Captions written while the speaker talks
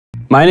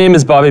My name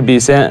is Bobby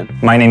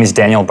Bisant. My name is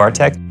Daniel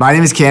Bartek. My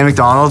name is Cam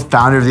McDonald,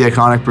 founder of the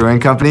iconic Brewing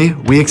company.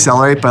 We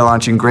accelerate by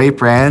launching great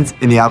brands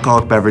in the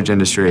alcoholic beverage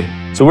industry.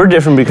 So we're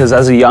different because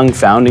as a young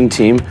founding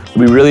team,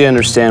 we really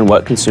understand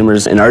what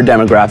consumers in our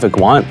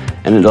demographic want,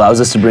 and it allows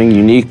us to bring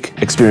unique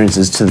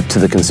experiences to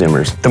the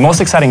consumers. The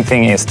most exciting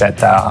thing is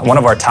that one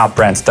of our top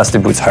brands, Dusty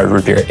Boots Hard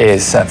Root Beer,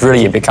 is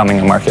really becoming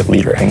a market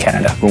leader in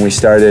Canada. When we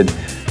started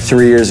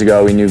 3 years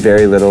ago, we knew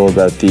very little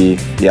about the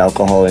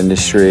alcohol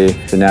industry.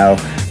 So now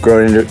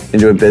growing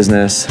into a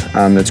business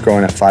that's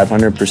growing at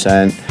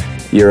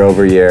 500% year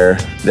over year,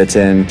 that's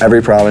in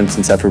every province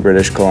except for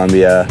British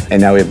Columbia,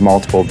 and now we have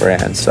multiple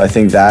brands. So I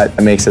think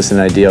that makes us an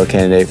ideal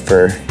candidate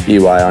for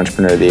EY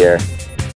Entrepreneur of the Year.